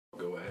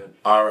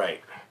All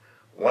right.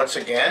 Once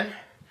again,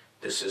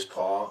 this is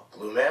Paul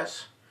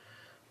Glumaz,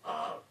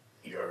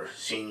 your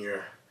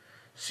senior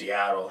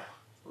Seattle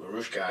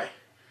LaRouche guy.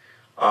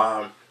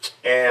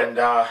 And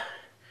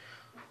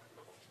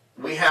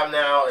we have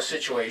now a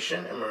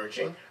situation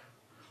emerging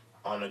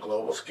on a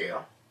global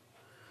scale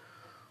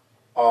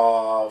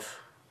of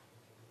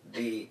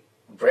the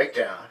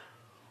breakdown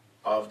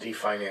of the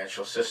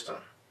financial system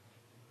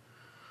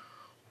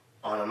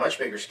on a much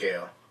bigger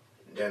scale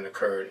than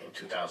occurred in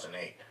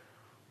 2008.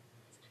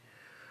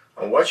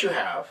 And what you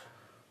have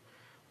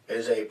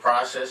is a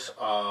process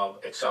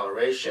of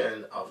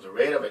acceleration, of the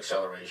rate of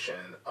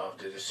acceleration of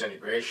the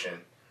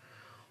disintegration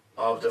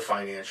of the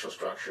financial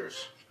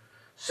structures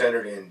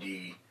centered in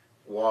the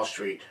Wall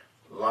Street,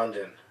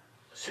 London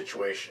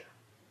situation.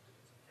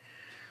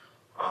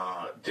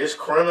 This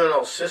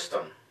criminal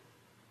system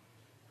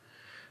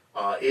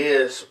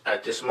is,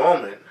 at this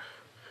moment,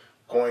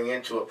 going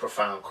into a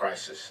profound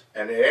crisis.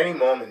 And at any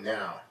moment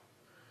now,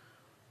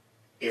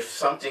 if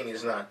something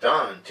is not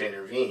done to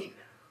intervene,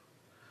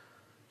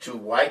 to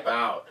wipe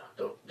out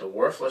the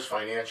worthless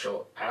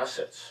financial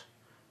assets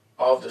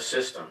of the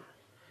system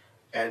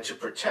and to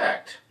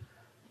protect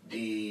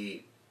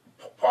the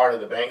part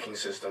of the banking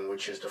system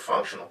which is the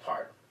functional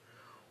part,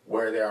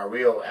 where there are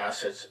real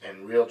assets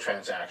and real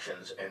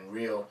transactions and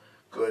real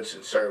goods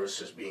and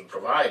services being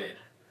provided,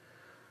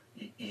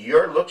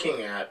 you're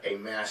looking at a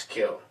mass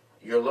kill.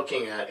 You're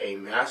looking at a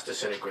mass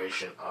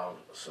disintegration of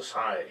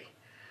society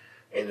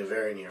in the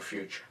very near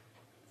future.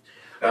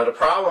 Now the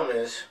problem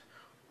is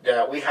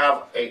that we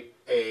have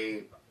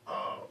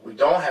we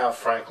don't have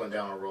Franklin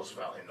Delano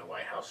Roosevelt in the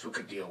White House who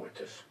could deal with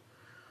this.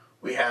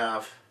 We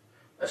have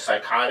a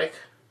psychotic,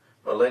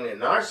 malignant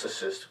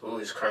narcissist who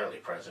is currently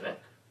president,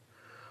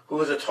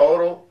 who is a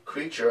total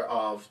creature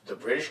of the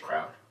British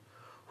crowd,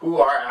 who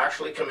are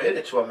actually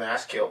committed to a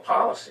mass kill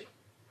policy.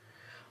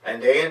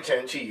 And they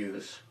intend to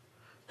use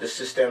the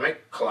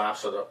systemic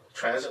collapse of the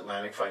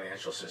transatlantic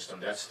financial system,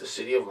 that's the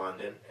City of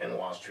London and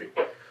Wall Street,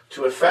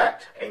 to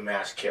effect a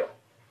mass kill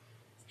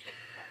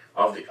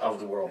of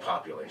the world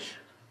population.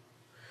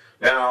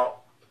 Now,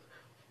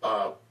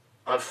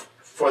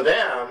 for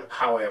them,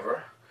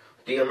 however,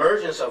 the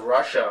emergence of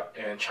Russia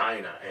and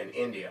China and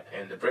India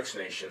and the BRICS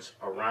nations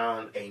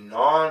around a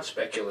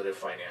non-speculative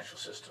financial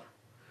system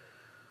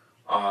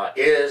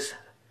is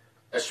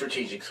a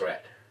strategic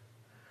threat.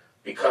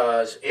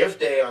 Because if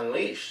they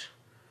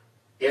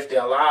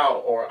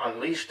allow or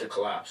unleash the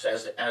collapse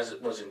as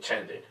it was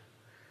intended,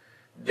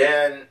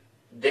 then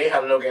they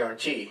have no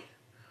guarantee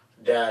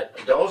that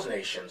those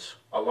nations,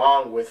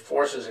 along with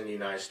forces in the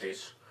United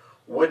States,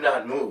 would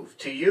not move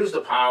to use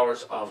the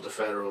powers of the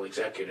federal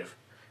executive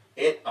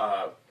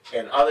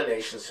and other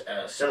nations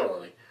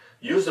similarly,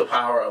 use the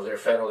power of their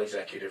federal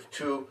executive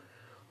to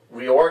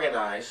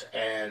reorganize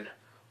and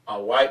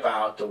wipe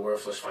out the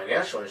worthless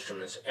financial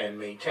instruments and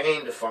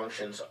maintain the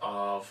functions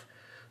of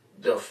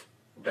the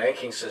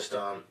banking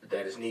system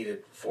that is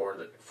needed for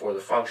the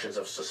functions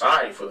of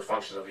society, for the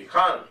functions of the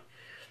economy.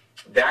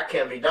 That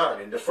can be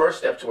done, and the first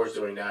step towards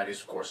doing that is,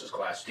 of course,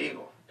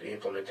 Glass-Steagall, the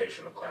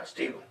implementation of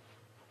Glass-Steagall.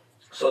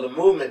 So the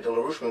movement, the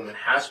LaRouche movement,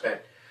 has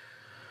spent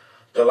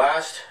the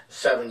last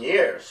 7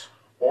 years,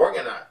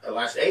 the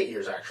last 8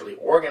 years actually,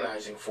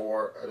 organizing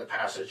for the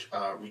passage,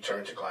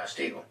 return to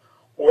Glass-Steagall,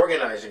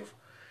 organizing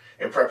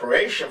in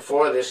preparation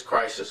for this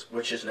crisis,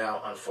 which is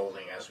now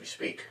unfolding as we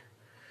speak.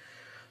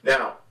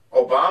 Now,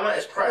 Obama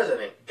as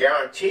president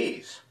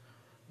guarantees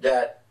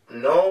that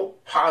no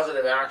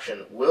positive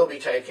action will be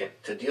taken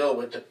to deal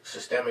with the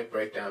systemic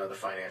breakdown of the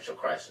financial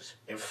crisis.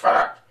 In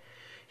fact,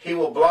 he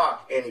will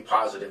block any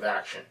positive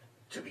action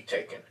to be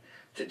taken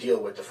to deal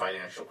with the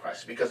financial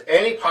crisis, because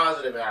any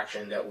positive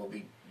action that will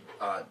be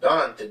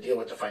done to deal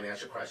with the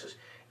financial crisis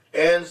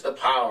ends the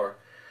power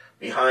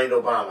behind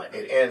Obama.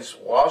 It ends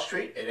Wall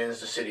Street, it ends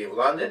the City of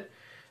London,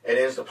 it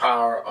ends the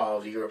power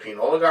of the European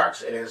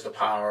oligarchs, it ends the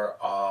power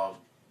of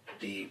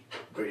the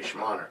British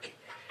monarchy.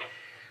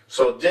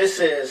 So this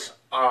is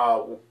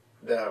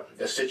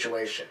the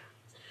situation.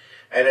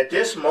 And at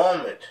this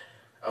moment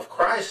of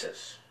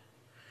crisis,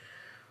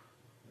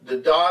 the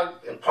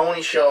dog and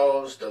pony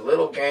shows, the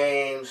little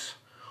games,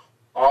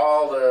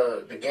 all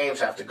the games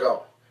have to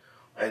go.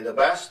 And the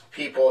best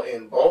people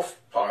in both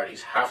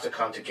parties have to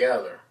come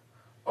together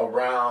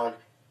around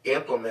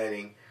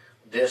implementing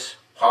this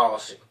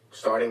policy,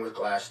 starting with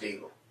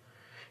Glass-Steagall.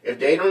 If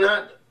they do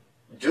not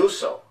do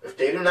so, if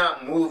they do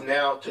not move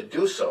now to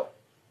do so,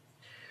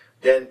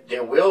 then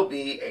there will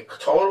be a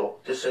total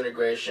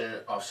disintegration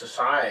of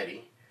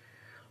society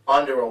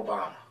under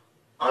Obama,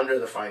 under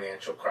the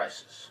financial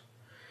crisis.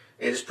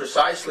 It is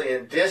precisely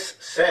in this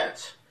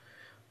sense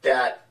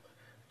that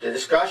the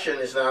discussion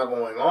is now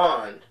going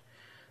on,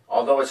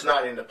 although it's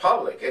not in the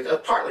public,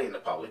 it's partly in the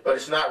public, but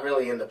it's not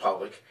really in the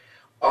public,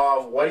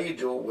 of what do you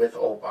do with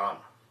Obama,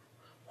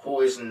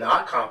 who is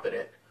not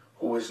competent,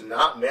 who is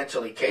not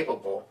mentally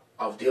capable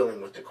of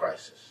dealing with the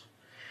crisis.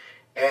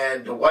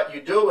 And what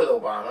you do with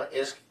Obama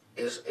is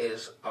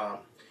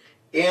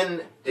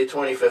in the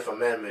 25th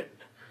Amendment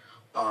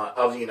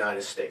of the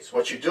United States.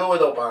 What you do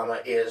with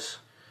Obama is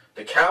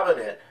the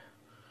cabinet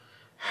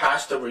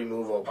has to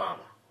remove Obama.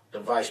 The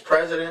vice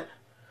president,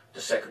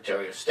 the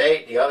secretary of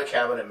state, the other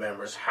cabinet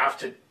members have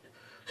to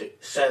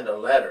send a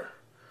letter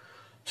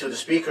to the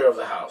Speaker of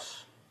the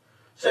House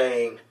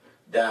saying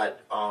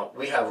that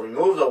we have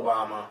removed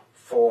Obama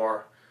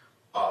for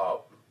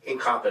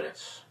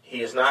incompetence.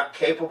 He is not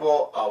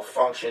capable of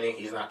functioning.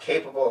 He's not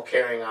capable of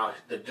carrying out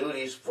the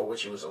duties for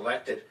which he was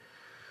elected.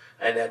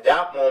 And at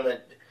that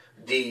moment,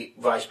 the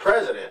vice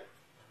president,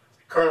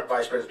 current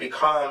vice president,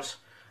 becomes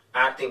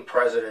acting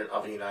president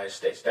of the United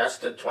States. That's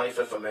the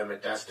 25th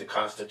Amendment. That's the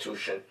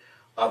Constitution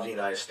of the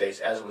United States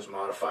as it was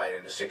modified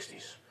in the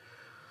 60s,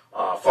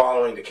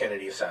 following the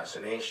Kennedy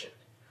assassination.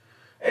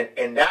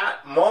 And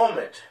that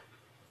moment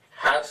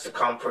has to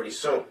come pretty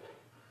soon.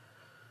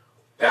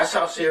 That's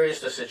how serious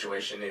the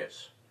situation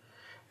is.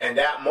 And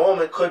that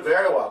moment could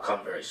very well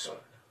come very soon.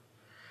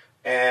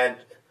 And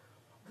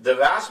the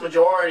vast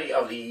majority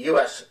of the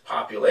U.S.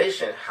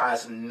 population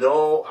has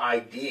no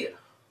idea,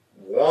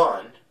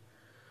 one,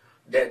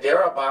 that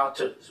they're about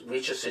to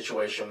reach a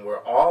situation where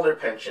all their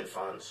pension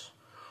funds,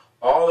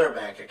 all their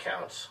bank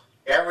accounts,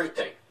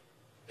 everything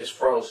is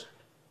frozen.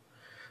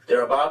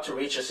 They're about to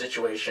reach a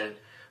situation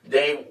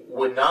they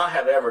would not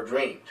have ever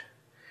dreamed.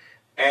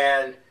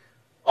 And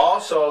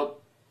also,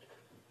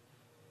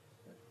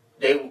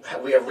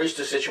 we have reached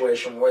a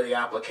situation where the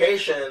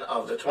application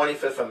of the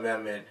 25th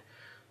Amendment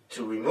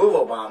to remove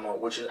Obama,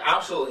 which is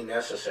absolutely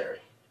necessary,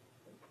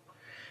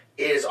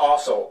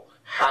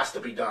 has to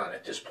be done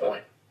at this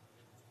point.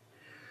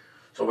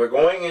 So we're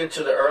going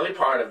into the early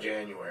part of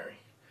January,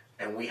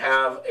 and we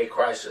have a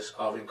crisis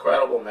of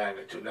incredible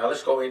magnitude. Now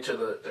let's go into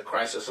the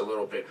crisis a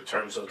little bit in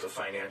terms of the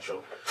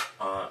financial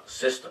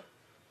system.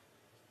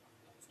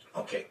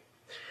 Okay.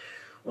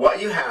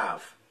 What you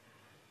have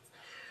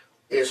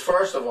is,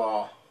 first of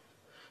all,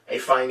 a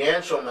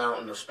financial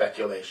mountain of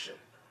speculation.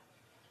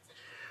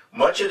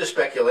 Much of the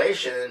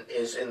speculation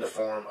is in the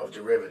form of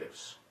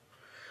derivatives.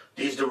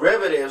 These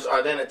derivatives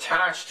are then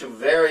attached to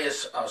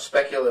various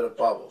speculative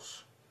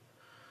bubbles.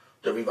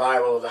 The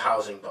revival of the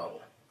housing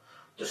bubble,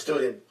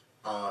 the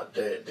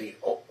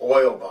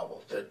oil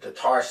bubble, the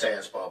tar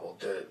sands bubble,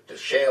 the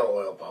shale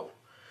oil bubble.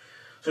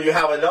 So you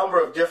have a number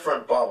of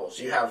different bubbles.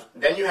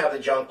 Then you have the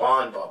junk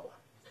bond bubble.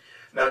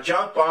 Now,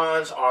 junk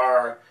bonds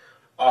are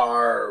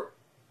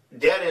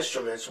debt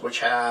instruments which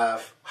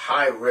have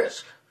high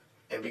risk.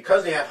 And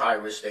because they have high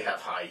risk, they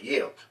have high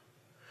yield.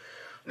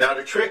 Now,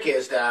 the trick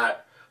is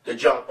that the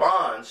junk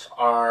bonds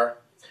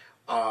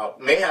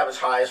may have as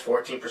high as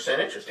 14%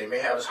 interest. They may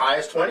have as high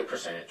as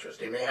 20% interest.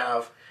 They may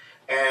have,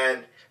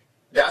 and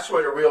that's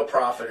where the real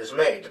profit is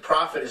made. The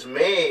profit is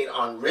made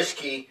on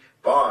risky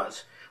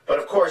bonds. But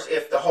of course,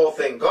 if the whole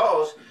thing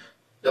goes,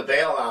 the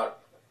bailout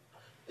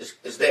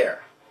is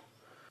there.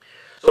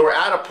 So we're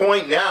at a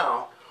point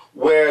now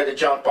where the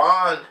junk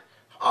bond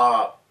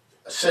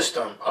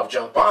system of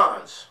junk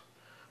bonds,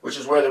 which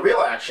is where the real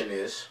action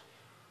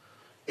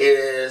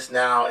is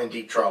now in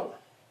deep trouble.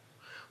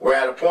 We're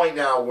at a point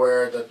now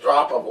where the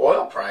drop of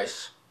oil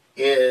price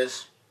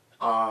is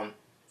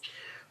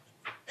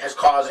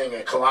causing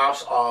a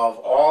collapse of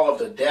all of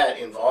the debt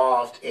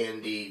involved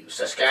in the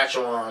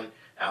Saskatchewan,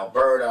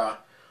 Alberta,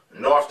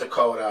 North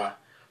Dakota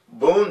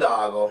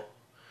boondoggle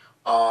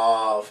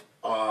of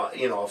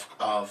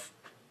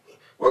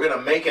we're going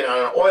to make it on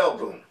an oil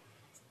boom.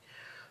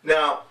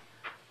 Now,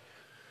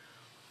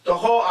 the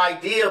whole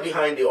idea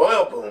behind the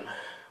oil boom,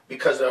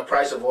 because the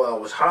price of oil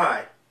was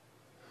high,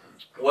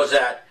 was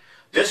that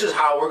this is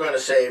how we're going to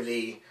save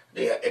the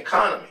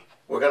economy.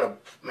 We're going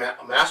to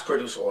mass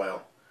produce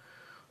oil,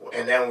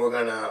 and then we're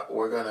going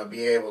to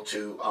be able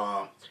to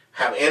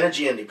have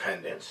energy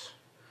independence,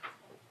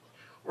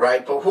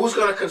 right? But who's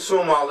going to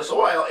consume all this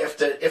oil if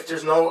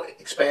there's no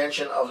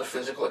expansion of the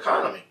physical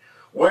economy?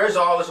 Where's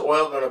all this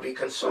oil going to be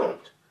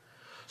consumed?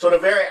 So the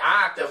very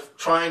act of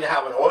trying to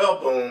have an oil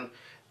boom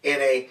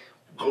in a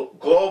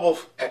global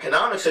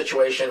economic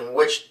situation in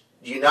which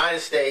the United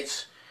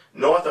States,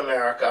 North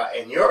America,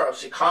 and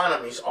Europe's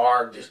economies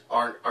are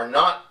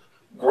not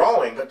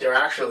growing, but they're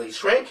actually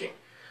shrinking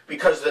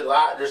because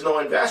there's no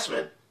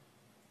investment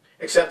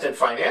except in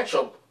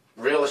financial,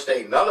 real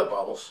estate, and other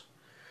bubbles,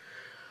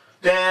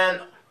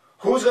 then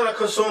who's going to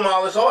consume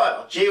all this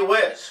oil? Gee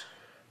whiz.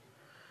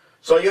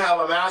 So you have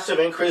a massive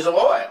increase of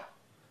oil.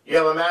 You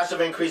have a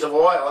massive increase of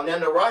oil, and then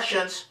the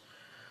Russians,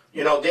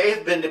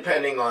 they've been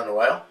depending on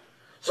oil,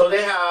 so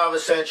they have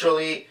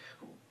essentially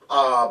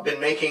been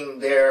making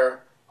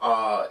their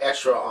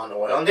extra on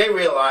oil, and they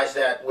realize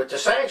that with the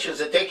sanctions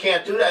that they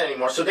can't do that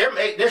anymore. So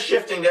they're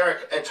shifting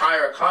their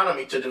entire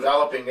economy to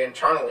developing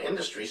internal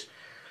industries.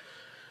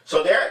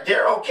 So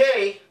they're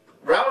okay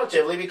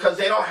relatively because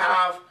they don't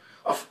have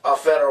a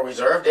Federal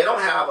Reserve. They don't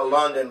have a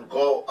London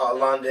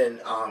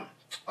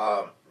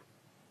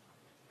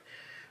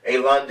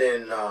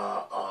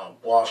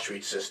Wall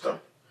Street system.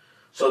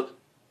 So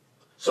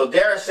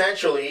they're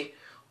essentially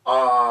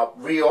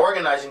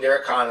reorganizing their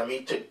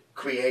economy to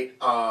create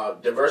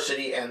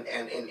diversity and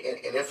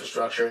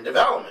infrastructure and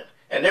development.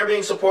 And they're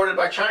being supported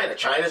by China.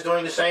 China's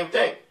doing the same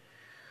thing.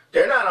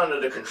 They're not under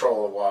the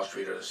control of Wall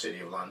Street or the City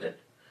of London.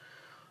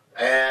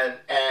 And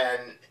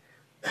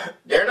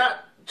they're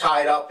not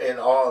tied up in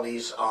all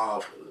these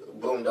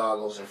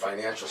boondoggles and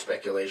financial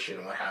speculation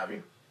and what have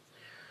you.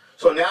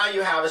 So now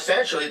you have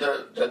essentially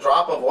the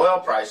drop of oil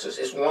prices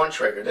is one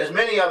trigger. There's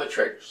many other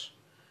triggers.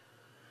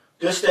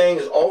 This thing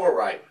is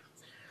overripe.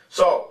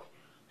 So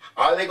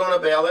are they going to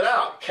bail it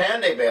out? Can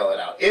they bail it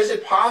out? Is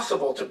it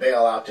possible to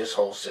bail out this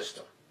whole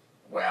system?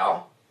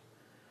 Well,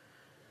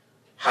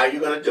 how are you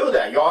going to do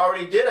that? You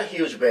already did a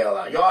huge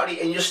bailout.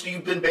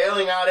 You've been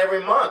bailing out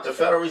every month. The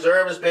Federal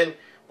Reserve has been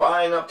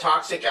buying up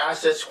toxic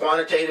assets,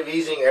 quantitative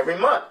easing every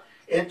month.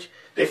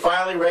 They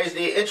finally raised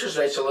the interest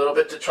rates a little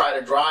bit to try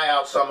to dry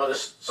out some of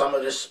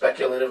this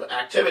speculative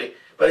activity.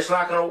 But it's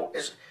not going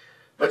to.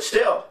 But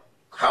still,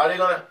 how are they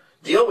going to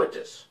deal with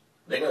this?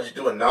 They're going to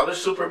do another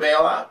super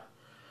bailout?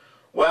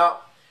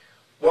 Well,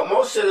 what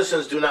most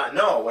citizens do not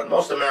know, what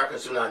most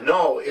Americans do not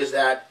know, is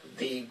that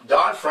the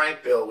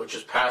Dodd-Frank bill, which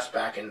was passed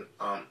back in,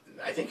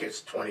 I think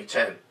it's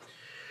 2010,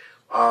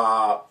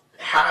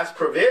 has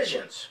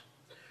provisions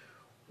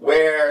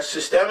where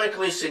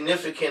systemically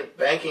significant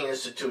banking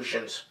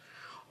institutions,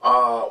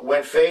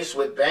 when faced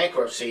with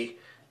bankruptcy,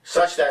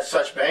 such that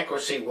such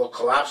bankruptcy will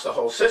collapse the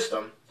whole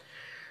system,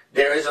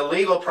 there is a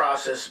legal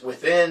process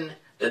within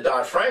the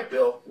Dodd-Frank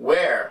bill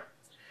where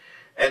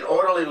an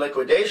orderly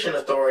liquidation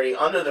authority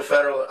under the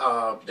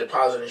Federal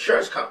Deposit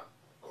Insurance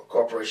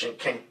Corporation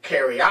can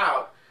carry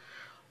out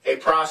a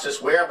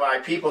process whereby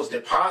people's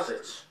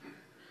deposits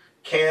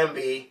can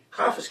be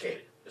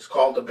confiscated. It's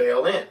called the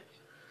bail-in.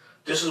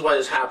 This is what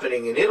is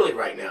happening in Italy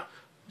right now.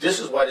 This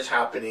is what is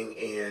happened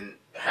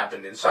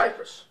in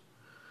Cyprus.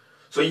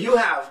 So you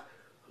have,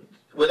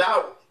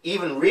 without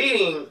even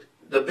reading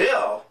the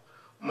bill,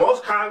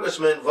 most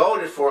congressmen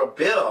voted for a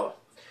bill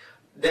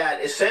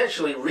that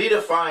essentially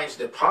redefines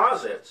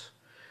deposits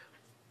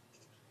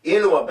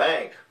into a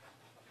bank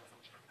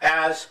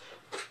as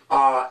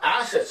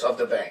assets of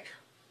the bank,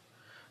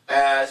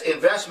 as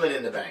investment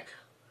in the bank.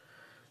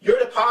 Your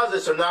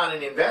deposits are not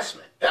an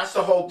investment. That's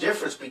the whole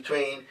difference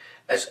between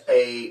as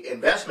a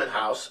investment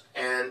house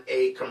and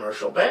a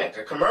commercial bank.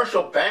 A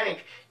commercial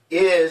bank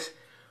is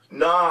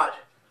not,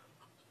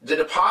 the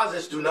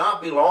deposits do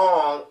not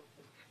belong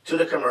to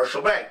the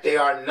commercial bank. They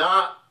are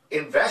not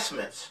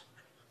investments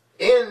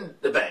in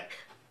the bank.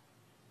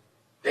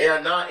 They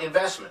are not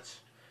investments.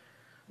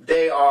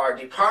 They are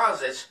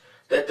deposits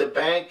that the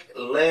bank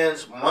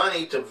lends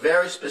money to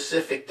very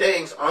specific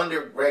things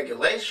under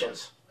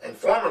regulations, and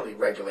formerly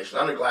regulations,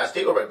 under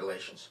Glass-Steagall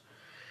regulations.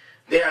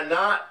 They are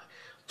not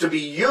to be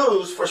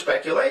used for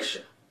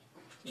speculation.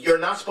 You're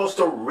not supposed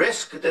to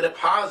risk the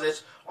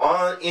deposits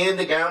in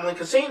the gambling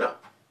casino.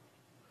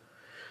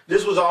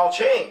 This was all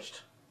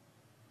changed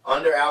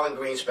under Alan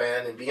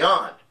Greenspan and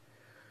beyond.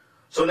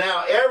 So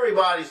now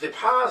everybody's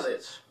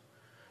deposits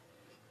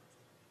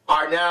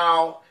are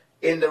now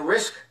in the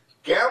risk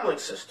gambling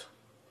system.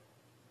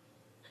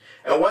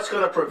 And what's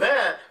going to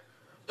prevent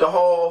the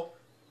whole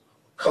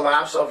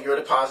collapse of your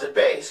deposit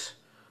base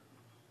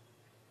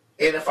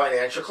in a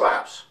financial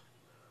collapse?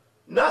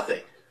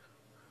 Nothing.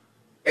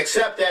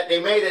 Except that they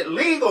made it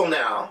legal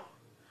now,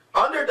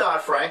 under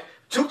Dodd-Frank,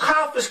 to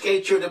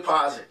confiscate your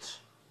deposits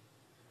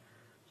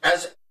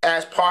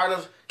as part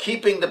of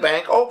keeping the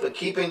bank open,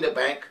 keeping the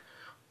bank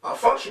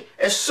function.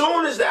 As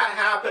soon as that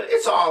happened,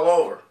 it's all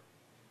over.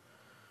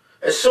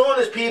 As soon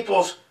as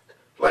people's,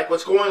 like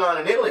what's going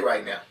on in Italy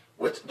right now,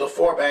 with the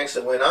 4 banks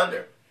that went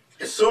under,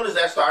 as soon as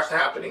that starts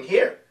happening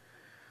here,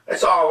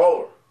 it's all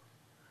over.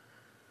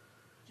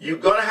 You're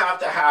going to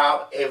have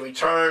a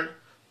return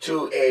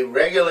to a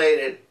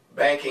regulated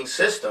banking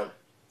system.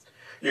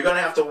 You're going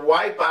to have to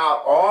wipe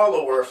out all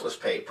the worthless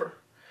paper.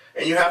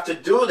 And you have to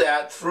do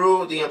that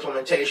through the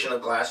implementation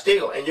of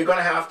Glass-Steagall. And you're going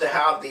to have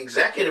the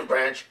executive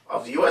branch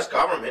of the U.S.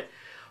 government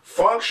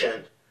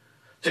function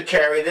to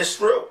carry this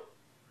through.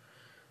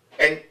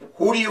 And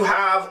who do you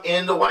have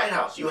in the White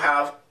House? You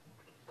have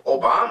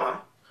Obama,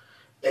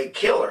 a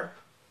killer,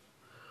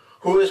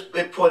 who has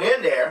been put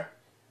in there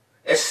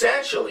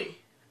essentially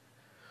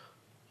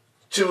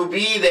to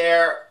be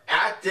there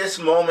at this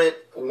moment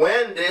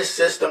when this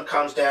system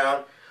comes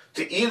down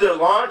to either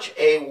launch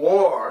a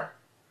war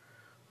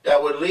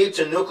that would lead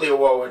to nuclear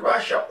war with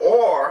Russia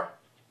or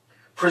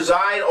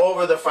preside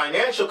over the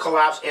financial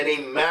collapse and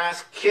a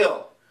mass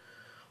kill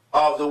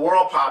of the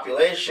world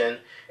population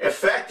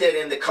affected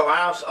in the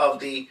collapse of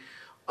the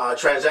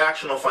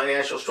transactional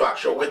financial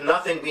structure with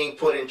nothing being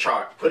put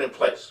in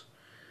place.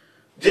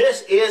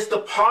 This is the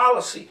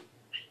policy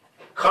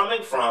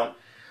coming from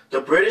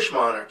the British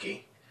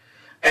monarchy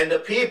and the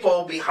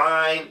people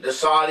behind the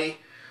Saudi,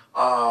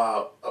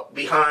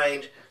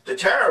 behind the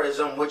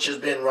terrorism which has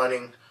been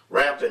running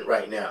rampant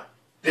right now.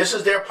 This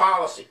is their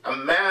policy, a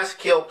mass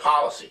kill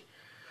policy,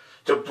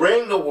 to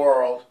bring the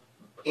world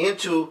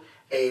into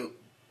a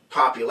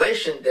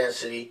population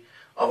density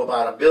of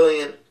about 1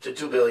 billion to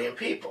 2 billion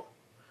people.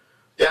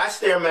 That's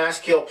their mass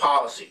kill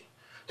policy.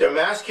 Their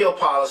mass kill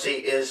policy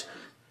is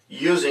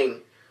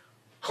using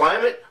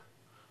climate,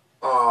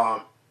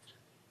 the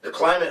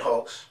climate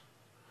hoax,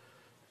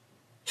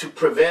 to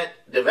prevent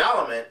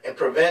development and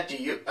prevent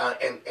the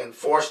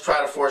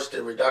try to force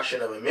the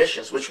reduction of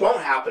emissions, which won't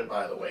happen,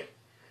 by the way.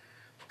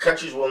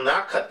 Countries will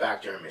not cut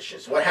back their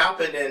emissions. What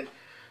happened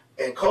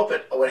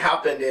what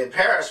happened in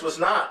Paris was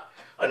not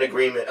an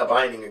agreement, a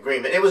binding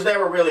agreement. It was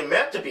never really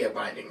meant to be a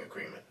binding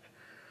agreement.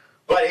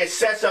 But it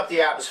sets up the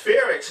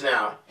atmospherics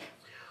now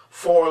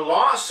for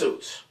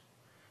lawsuits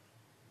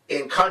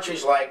in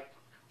countries like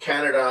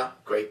Canada,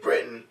 Great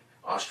Britain,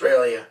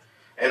 Australia,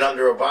 and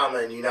under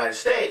Obama in the United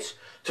States,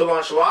 to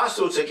launch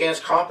lawsuits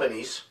against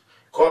companies,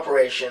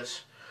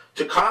 corporations,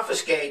 to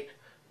confiscate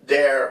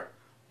their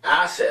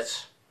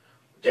assets,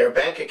 their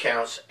bank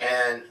accounts,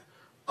 and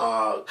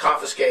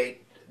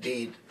confiscate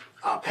the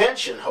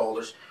pension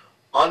holders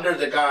under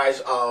the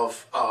guise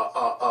of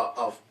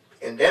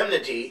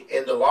indemnity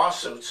in the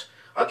lawsuits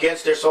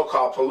against their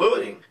so-called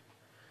polluting.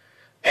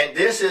 And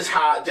this is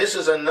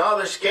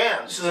another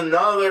scam. This is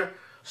another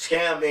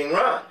scam being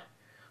run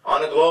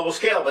on a global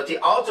scale. But the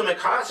ultimate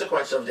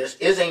consequence of this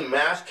is a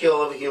mass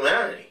kill of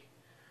humanity.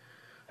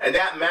 And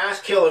that mass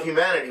kill of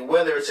humanity,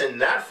 whether it's in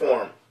that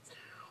form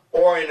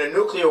or in a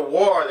nuclear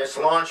war that's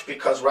launched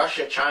because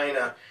Russia,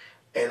 China,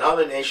 and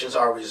other nations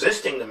are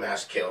resisting the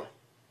mass kill,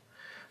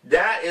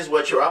 that is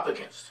what you're up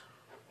against.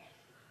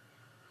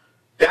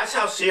 That's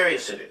how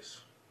serious it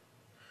is.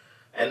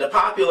 And the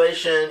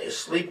population is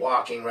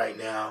sleepwalking right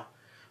now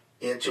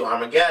into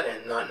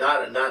Armageddon,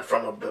 not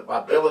from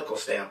a biblical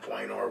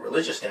standpoint or a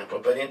religious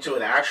standpoint, but into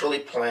an actually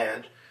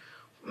planned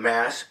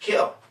mass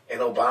kill.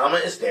 And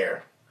Obama is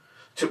there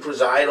to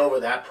preside over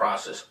that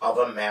process of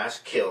a mass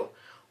kill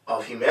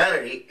of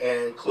humanity,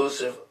 and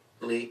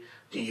inclusively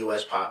the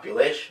U.S.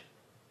 population.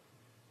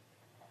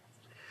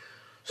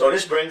 So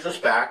this brings us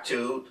back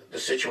to the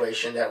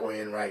situation that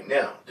we're in right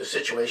now. The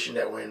situation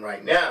that we're in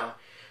right now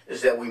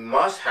is that we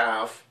must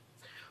have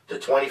the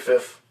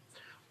 25th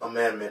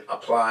Amendment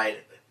applied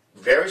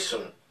very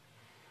soon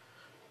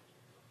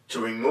to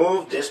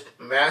remove this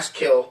mass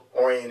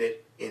kill-oriented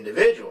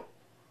individual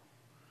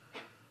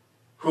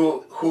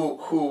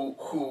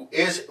who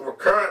is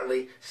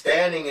currently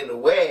standing in the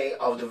way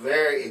of the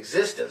very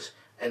existence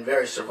and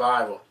very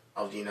survival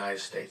of the United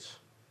States.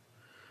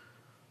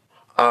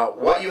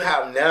 What you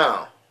have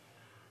now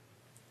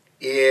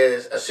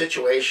is a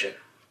situation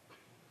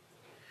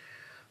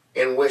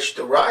in which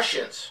the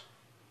Russians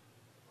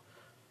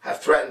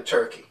have threatened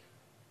Turkey.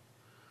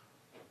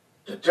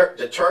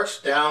 The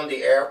Turks downed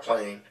the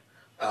airplane,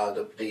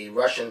 the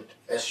Russian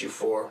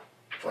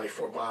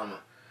Su-24 bomber.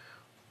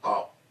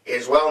 It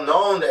is well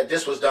known that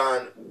this was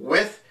done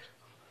with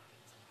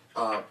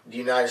the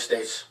United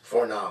States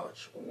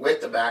foreknowledge,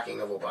 with the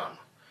backing of Obama.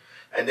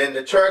 And then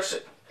the Turks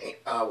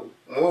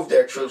moved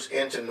their troops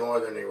into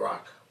northern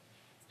Iraq.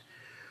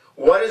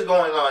 What is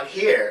going on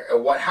here,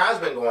 or what has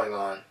been going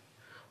on,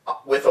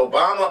 with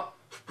Obama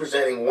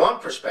presenting one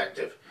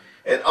perspective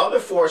and other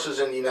forces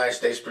in the United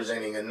States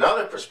presenting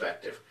another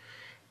perspective,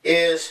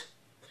 is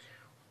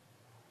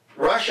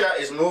Russia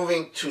is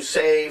moving to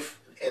save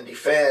and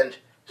defend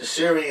the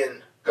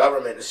Syrian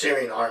government, the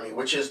Syrian army,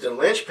 which is the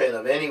linchpin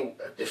of any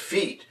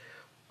defeat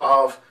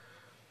of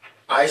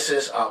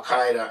ISIS,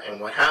 Al-Qaeda,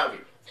 and what have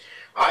you.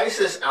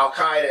 ISIS,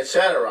 Al-Qaeda,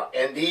 etc.,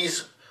 and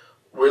these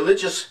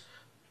religious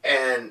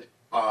and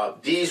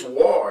these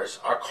wars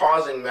are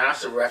causing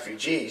massive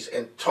refugees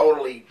and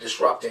totally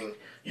disrupting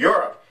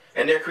Europe.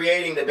 And they're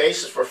creating the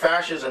basis for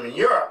fascism in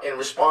Europe in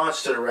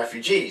response to the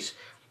refugees,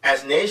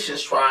 as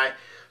nations try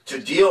to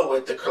deal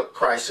with the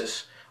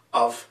crisis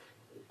of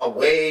a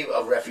wave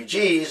of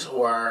refugees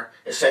who are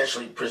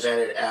essentially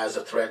presented as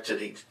a threat to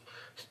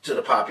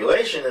the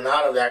population. And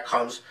out of that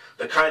comes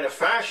the kind of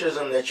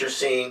fascism that you're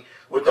seeing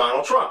with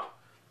Donald Trump,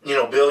 you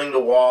know, building the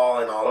wall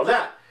and all of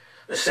that.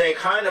 The same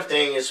kind of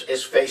thing is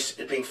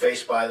being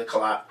faced by the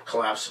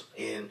collapse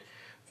in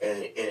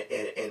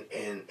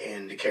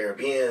the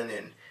Caribbean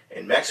and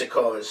in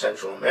Mexico and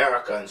Central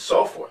America and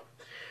so forth.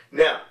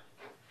 Now,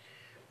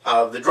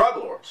 the drug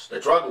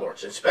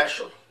lords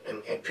especially,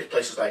 in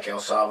places like El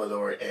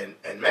Salvador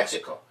and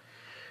Mexico.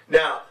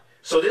 Now,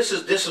 so this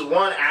is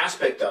one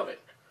aspect of it.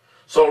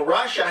 So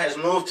Russia has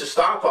moved to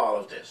stop all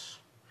of this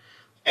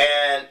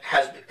and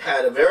has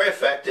had a very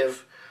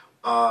effective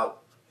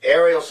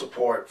aerial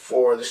support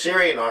for the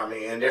Syrian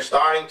army, and they're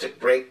starting to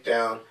break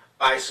down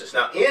ISIS.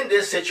 Now, in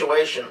this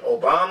situation,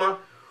 Obama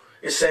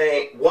was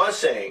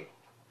saying,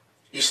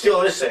 he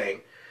still is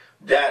saying,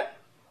 that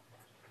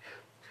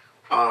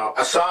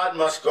Assad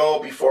must go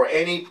before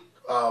any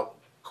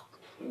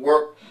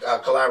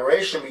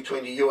collaboration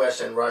between the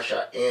U.S. and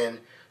Russia in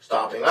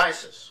stopping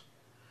ISIS.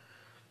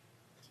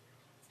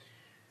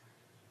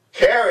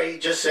 Kerry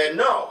just said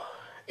no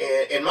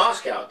in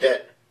Moscow,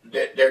 that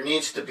there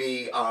needs to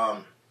be,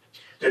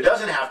 there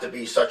doesn't have to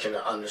be such an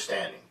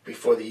understanding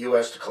before the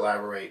U.S. to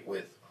collaborate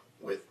with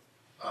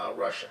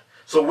Russia.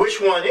 So which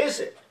one is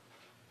it?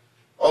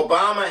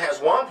 Obama has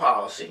one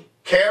policy,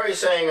 Kerry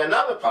saying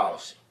another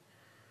policy.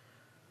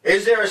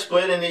 Is there a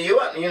split in the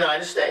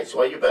United States?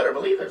 Well, you better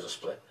believe there's a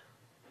split.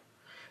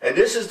 And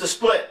this is the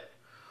split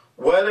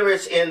whether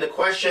it's in the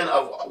question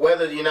of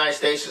whether the United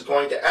States is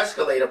going to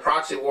escalate a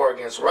proxy war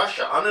against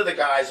Russia under the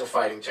guise of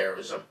fighting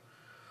terrorism,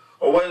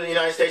 or whether the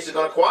United States is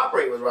going to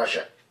cooperate with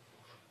Russia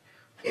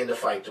in the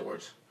fight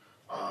towards.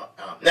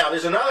 Now,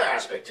 there's another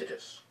aspect to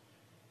this,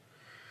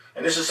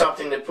 and this is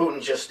something that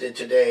Putin just did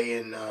today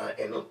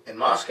in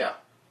Moscow.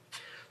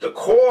 The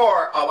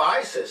core of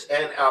ISIS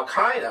and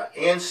Al-Qaeda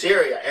in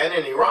Syria and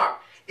in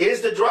Iraq is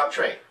the drug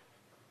trade.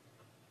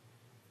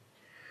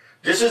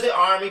 This is the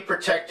army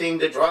protecting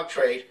the drug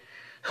trade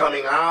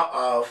coming out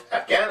of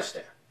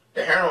Afghanistan,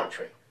 the heroin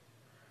trade.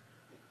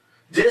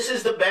 This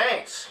is the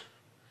banks.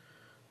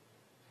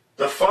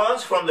 The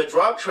funds from the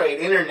drug trade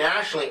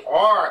internationally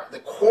are the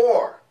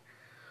core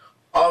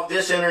of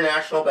this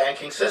international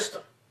banking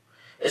system.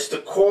 It's the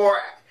core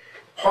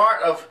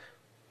part of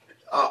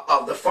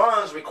the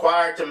funds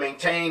required to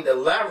maintain the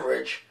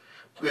leverage,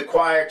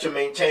 required to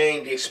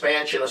maintain the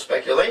expansion of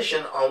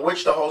speculation on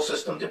which the whole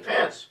system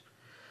depends.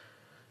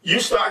 You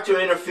start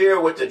to interfere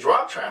with the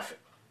drug traffic,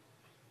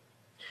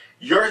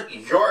 you're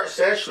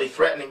essentially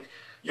threatening,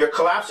 you're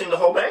collapsing the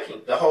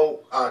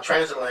whole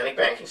transatlantic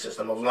banking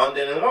system of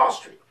London and Wall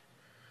Street.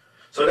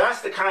 So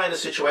that's the kind of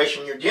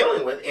situation you're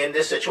dealing with in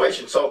this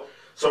situation. So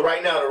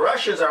right now the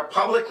Russians are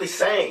publicly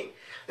saying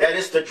that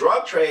it's the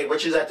drug trade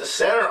which is at the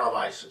center of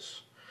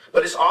ISIS,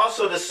 but it's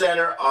also the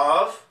center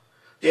of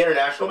the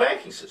international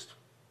banking system.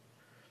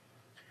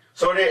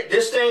 So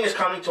this thing is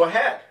coming to a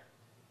head.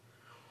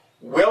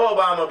 Will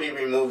Obama be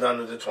removed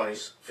under the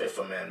 25th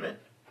Amendment?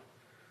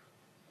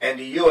 And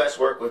the U.S.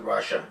 work with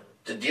Russia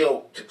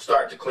to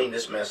start to clean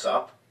this mess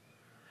up?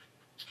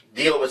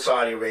 Deal with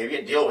Saudi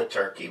Arabia, deal with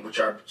Turkey, which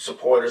are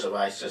supporters of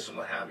ISIS and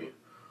what have you,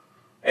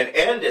 and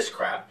end this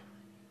crap?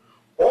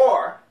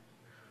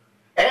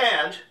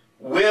 And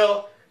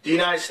will the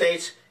United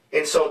States,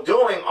 in so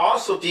doing,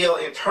 also deal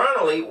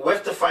internally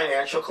with the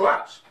financial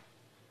collapse?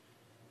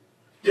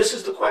 This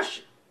is the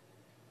question.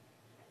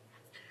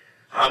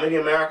 How many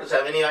Americans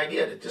have any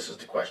idea that this is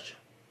the question?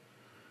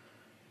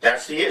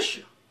 That's the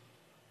issue.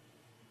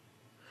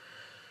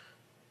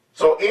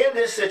 So in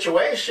this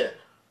situation,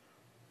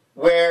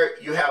 where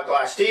you have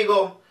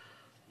Glass-Steagall,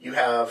 you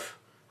have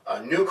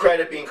a new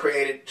credit being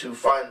created to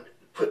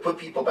put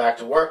people back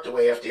to work the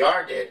way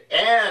FDR did,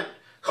 and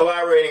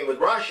collaborating with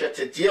Russia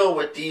to deal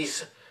with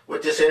this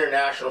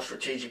international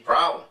strategic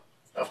problem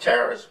of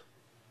terrorism,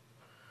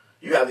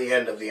 you have the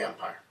end of the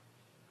empire.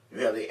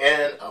 You have the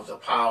end of the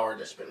power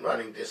that's been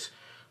running this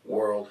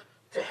world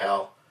to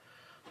hell,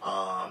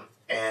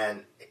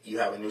 and you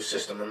have a new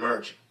system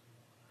emerging.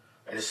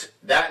 And it's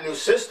that new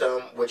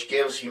system which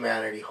gives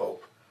humanity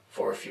hope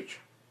for a future.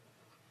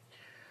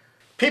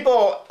 A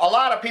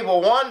lot of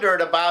people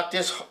wondered about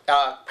this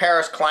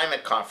Paris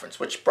Climate Conference,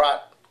 which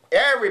brought,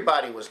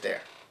 everybody was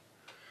there.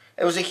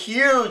 It was a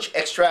huge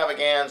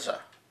extravaganza.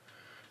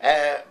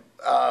 And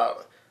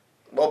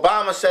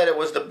Obama said it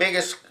was the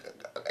biggest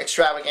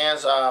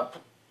extravaganza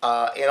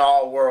in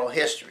all world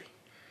history.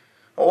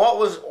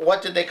 Well,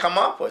 what did they come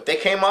up with? They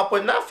came up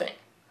with nothing.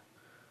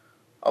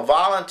 A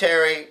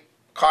voluntary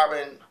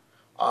carbon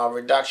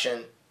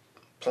reduction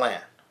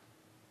plan.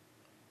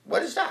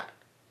 What is that?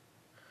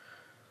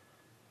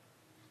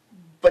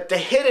 But the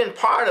hidden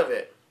part of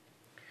it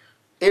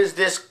is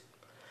this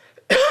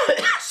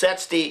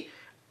sets the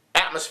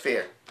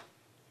atmosphere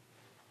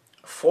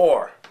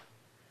for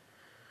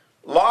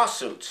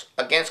lawsuits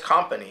against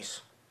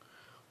companies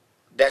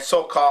that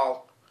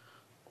so-called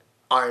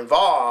are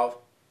involved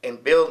in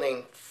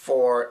building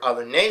for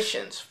other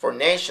nations,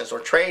 or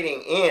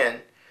trading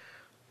in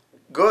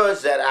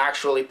goods that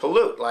actually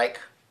pollute, like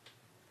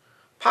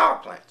power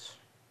plants,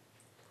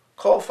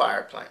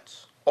 coal-fired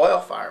plants,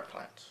 oil-fired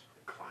plants.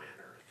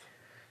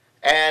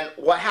 And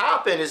what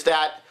happened is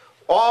that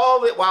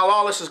while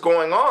all this is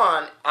going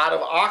on, out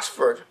of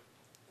Oxford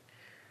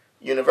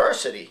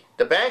University,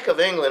 the Bank of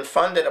England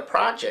funded a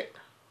project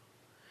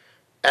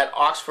at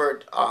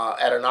Oxford,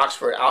 at an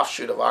Oxford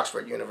offshoot of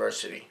Oxford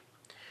University,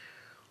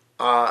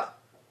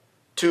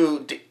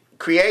 to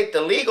create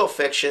the legal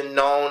fiction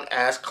known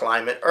as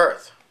Climate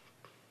Earth,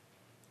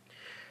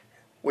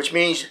 which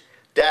means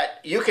that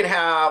you can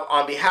have,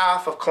 on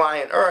behalf of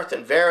Climate Earth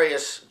in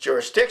various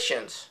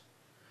jurisdictions,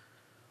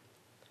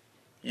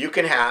 you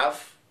can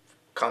have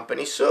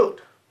companies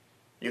sued.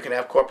 You can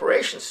have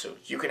corporations sued.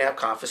 You can have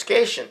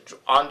confiscation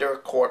under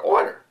court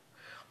order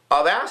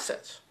of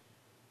assets.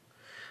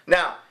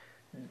 Now,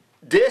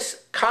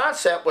 this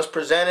concept was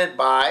presented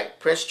by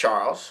Prince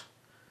Charles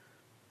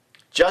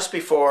just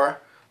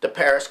before the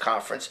Paris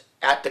conference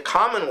at the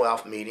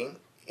Commonwealth meeting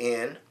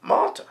in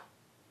Malta.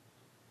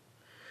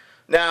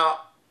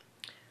 Now,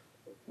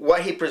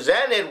 what he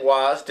presented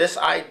was this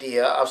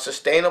idea of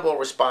sustainable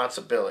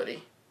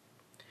responsibility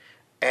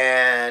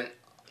and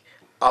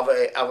of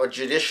a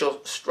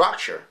judicial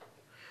structure,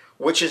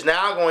 which is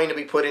now going to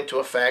be put into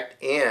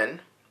effect in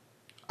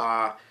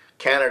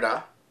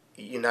Canada,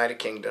 United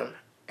Kingdom,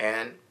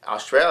 and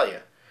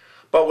Australia.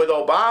 But with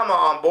Obama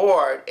on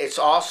board, it's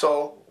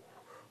also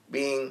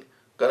going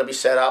to be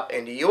set up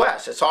in the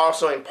U.S. It's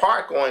also in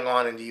part going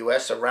on in the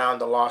U.S. around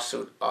the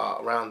lawsuit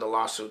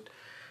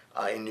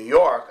in New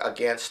York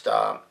against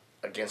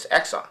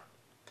Exxon.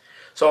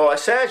 So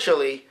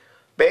essentially,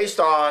 based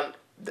on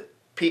the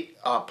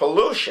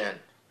pollution,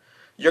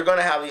 you're going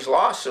to have these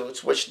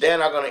lawsuits, which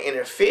then are going to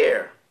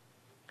interfere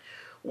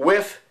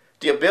with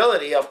the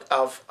ability of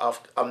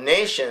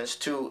nations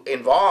to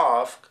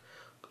involve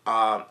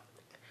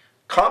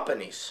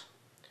companies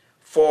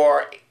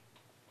for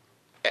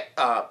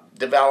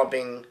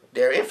developing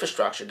their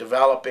infrastructure,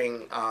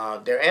 developing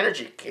their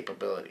energy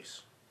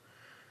capabilities.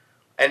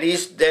 And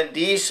these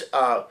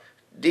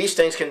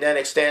things can then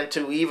extend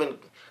to even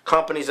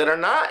companies that are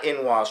not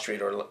in Wall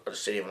Street or the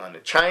City of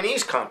London.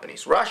 Chinese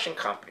companies, Russian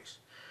companies.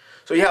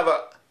 So you have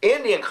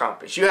Indian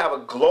companies. You have a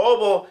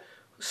global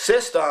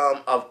system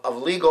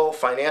of legal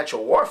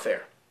financial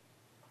warfare,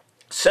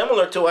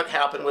 similar to what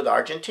happened with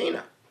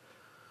Argentina.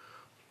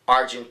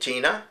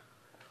 Argentina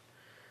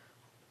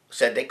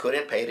said they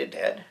couldn't pay the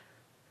debt,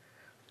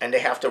 and they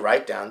have to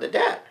write down the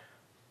debt.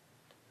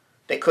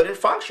 They couldn't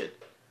function.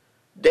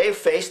 They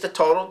faced the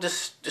total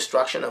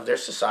destruction of their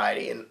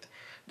society, and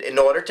in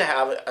order to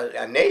have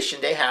a nation,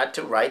 they had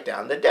to write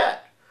down the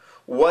debt.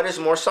 What is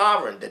more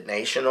sovereign, the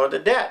nation or the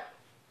debt?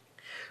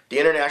 The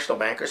international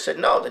bankers said,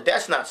 no, the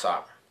debt's not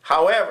sovereign.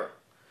 However,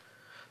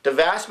 the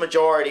vast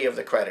majority of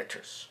the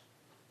creditors,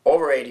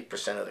 over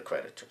 80% of the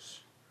creditors,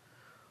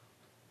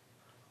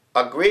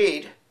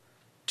 agreed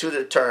to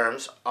the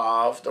terms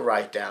of the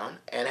write-down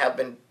and have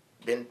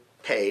been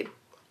paid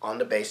on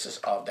the basis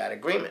of that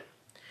agreement.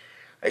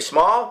 A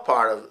small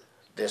part of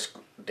this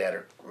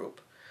debtor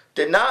group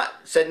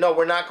said, no,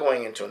 we're not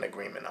going into an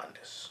agreement on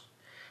this.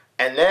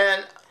 And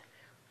then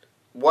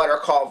what are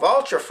called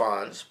vulture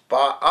funds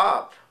bought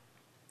up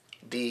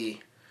the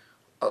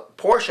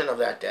portion of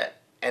that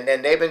debt, and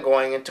then they've been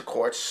going into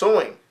court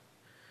suing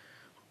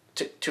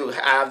to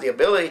have the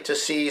ability to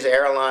seize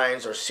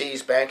airlines or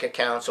seize bank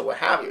accounts or what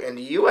have you. And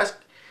the U.S.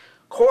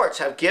 courts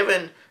have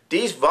given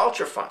these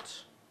vulture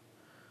funds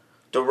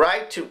the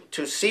right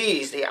to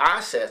seize the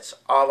assets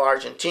of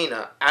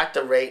Argentina at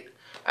the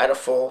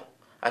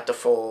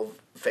full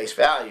face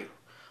value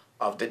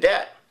of the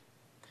debt,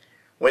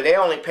 when they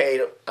only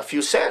paid a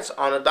few cents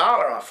on a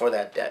dollar for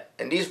that debt.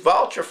 And these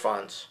vulture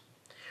funds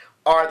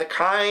are the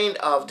kind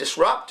of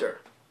disruptor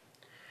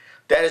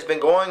that has been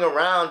going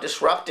around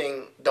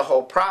disrupting the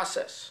whole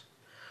process,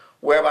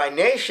 whereby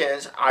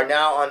nations are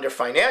now under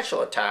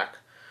financial attack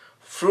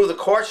through the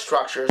court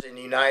structures in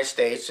the United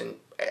States and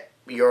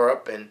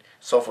Europe and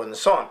so forth and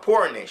so on,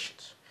 poorer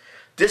nations.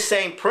 This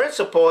same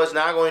principle is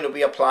now going to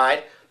be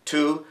applied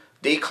to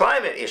the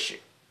climate issue.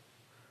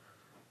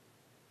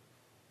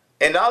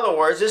 In other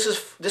words, this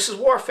is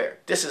warfare.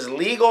 This is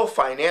legal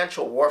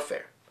financial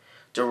warfare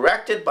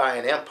directed by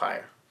an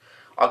empire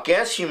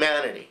against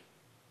humanity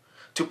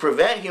to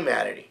prevent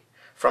humanity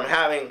from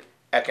having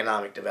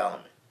economic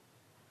development.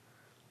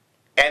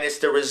 And it's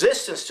the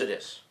resistance to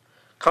this,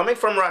 coming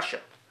from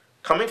Russia,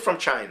 coming from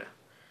China,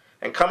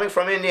 and coming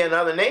from India and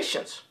other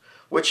nations,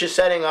 which is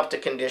setting up the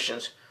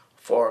conditions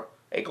for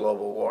a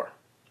global war.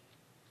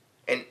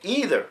 And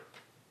either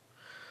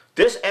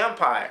this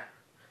empire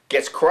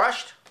gets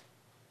crushed,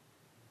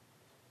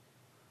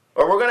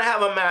 or we're going to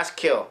have a mass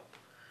kill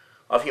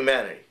of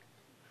humanity.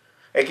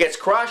 It gets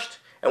crushed,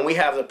 and we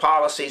have the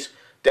policies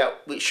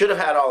that we should have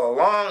had all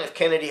along. If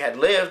Kennedy had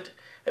lived,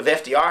 if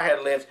FDR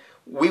had lived,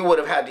 we would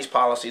have had these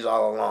policies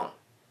all along.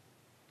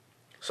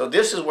 So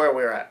this is where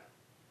we're at.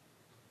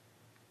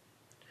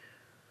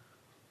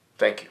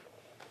 Thank you.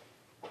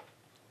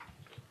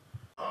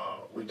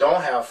 We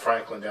don't have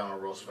Franklin Delano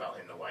Roosevelt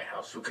in the White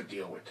House who could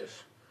deal with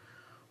this.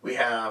 We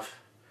have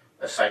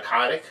a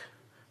psychotic,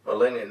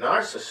 malignant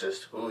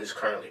narcissist who is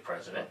currently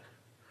president,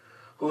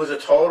 who is a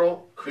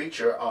total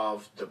creature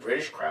of the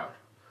British crowd,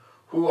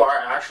 who are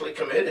actually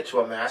committed to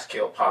a mass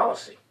kill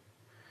policy.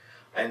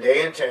 And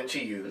they intend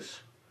to use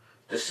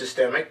the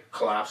systemic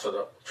collapse of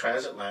the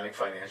transatlantic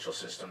financial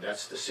system,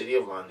 that's the City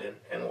of London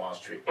and Wall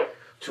Street,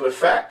 to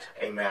effect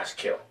a mass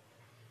kill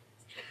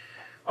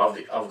of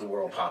the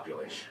world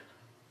population.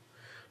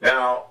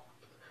 Now,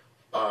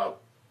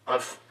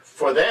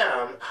 for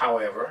them,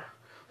 however,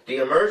 the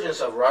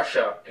emergence of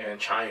Russia and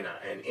China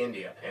and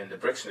India and the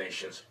BRICS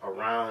nations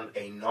around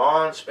a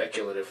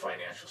non-speculative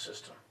financial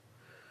system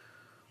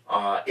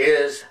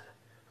is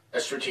a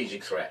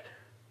strategic threat,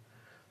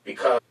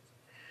 because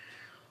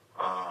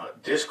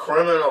this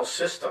criminal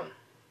system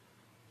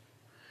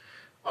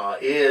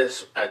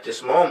is, at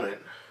this moment,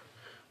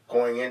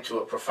 going into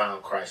a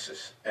profound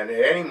crisis. And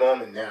at any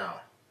moment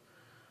now,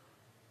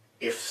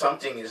 if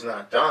something is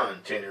not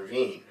done to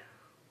intervene,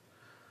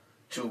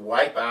 to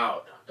wipe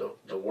out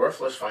the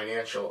worthless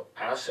financial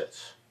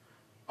assets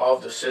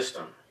of the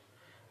system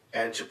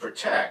and to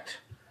protect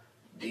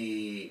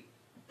the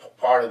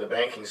part of the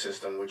banking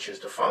system, which is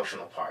the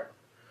functional part,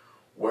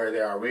 where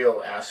there are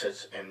real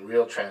assets and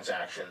real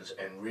transactions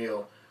and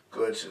real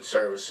goods and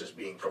services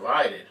being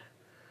provided,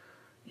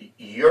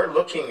 you're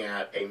looking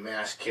at a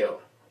mass kill.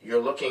 You're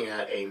looking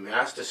at a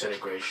mass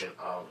disintegration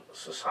of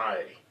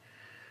society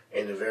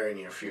in the very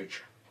near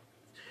future.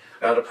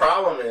 Now the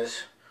problem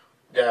is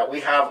that we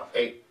have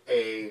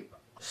a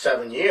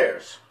 7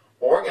 years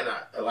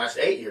the last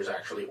 8 years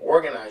actually,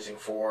 organizing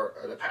for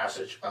the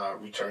passage,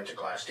 return to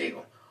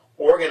Glass-Steagall,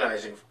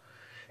 organizing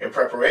in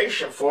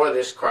preparation for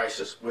this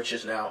crisis, which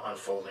is now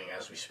unfolding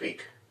as we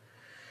speak.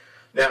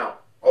 Now,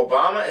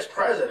 Obama as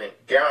president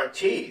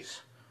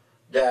guarantees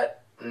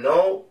that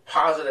no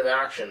positive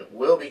action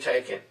will be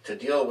taken to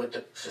deal with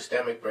the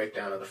systemic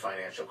breakdown of the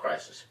financial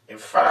crisis. In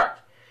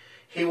fact,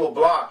 he will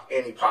block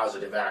any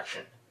positive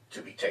action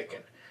to be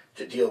taken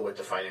to deal with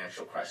the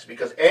financial crisis,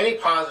 because any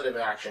positive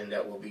action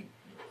that will be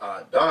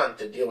done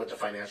to deal with the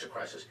financial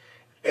crisis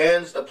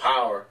ends the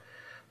power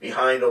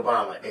behind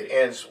Obama. It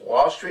ends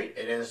Wall Street,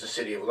 it ends the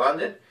City of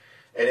London,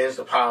 it ends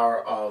the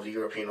power of the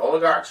European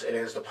oligarchs, it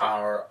ends the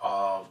power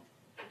of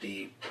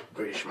the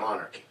British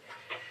monarchy.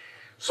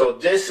 So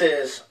this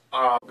is...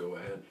 Go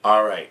ahead.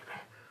 All right.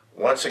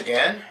 Once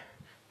again,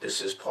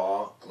 this is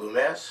Paul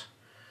Glumaz,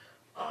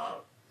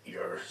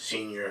 your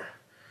senior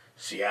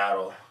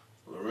Seattle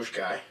LaRouche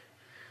guy.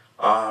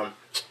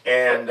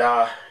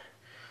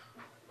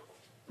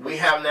 We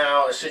have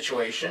now a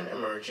situation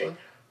emerging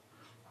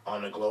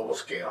on a global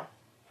scale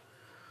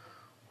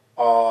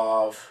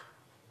of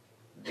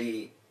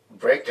the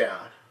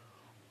breakdown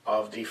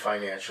of the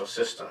financial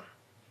system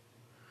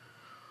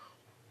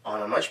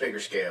on a much bigger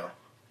scale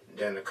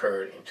than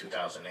occurred in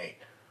 2008.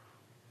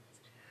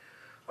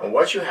 And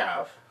what you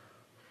have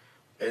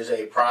is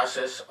a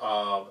process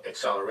of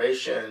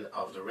acceleration,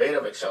 of the rate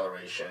of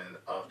acceleration,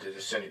 of the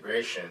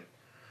disintegration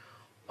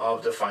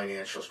of the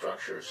financial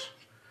structures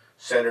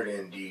centered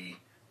in the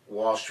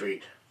Wall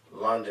Street,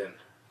 London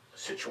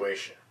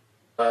situation.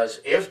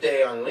 Because if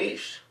they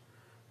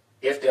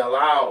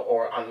allow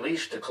or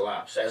unleash the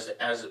collapse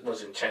as it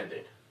was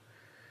intended,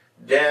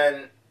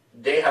 then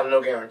they have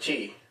no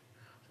guarantee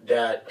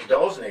that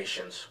those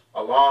nations,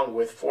 along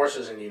with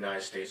forces in the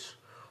United States,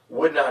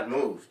 would not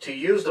move to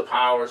use the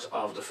powers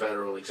of the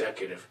federal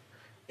executive,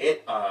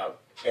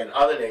 and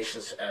other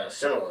nations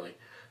similarly,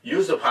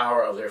 use the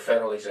power of their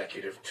federal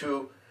executive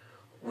to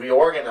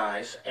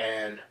reorganize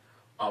and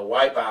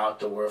wipe out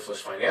the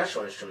worthless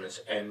financial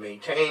instruments and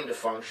maintain the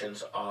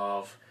functions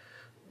of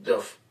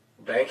the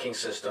banking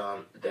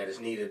system that is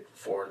needed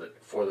for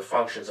the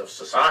functions of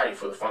society,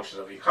 for the functions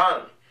of the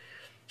economy.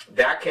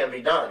 That can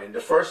be done, and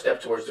the first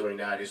step towards doing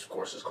that is, of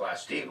course,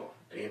 Glass-Steagall,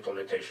 the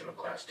implementation of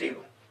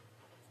Glass-Steagall.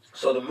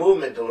 So the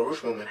movement, the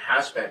LaRouche movement,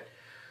 has spent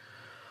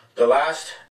the last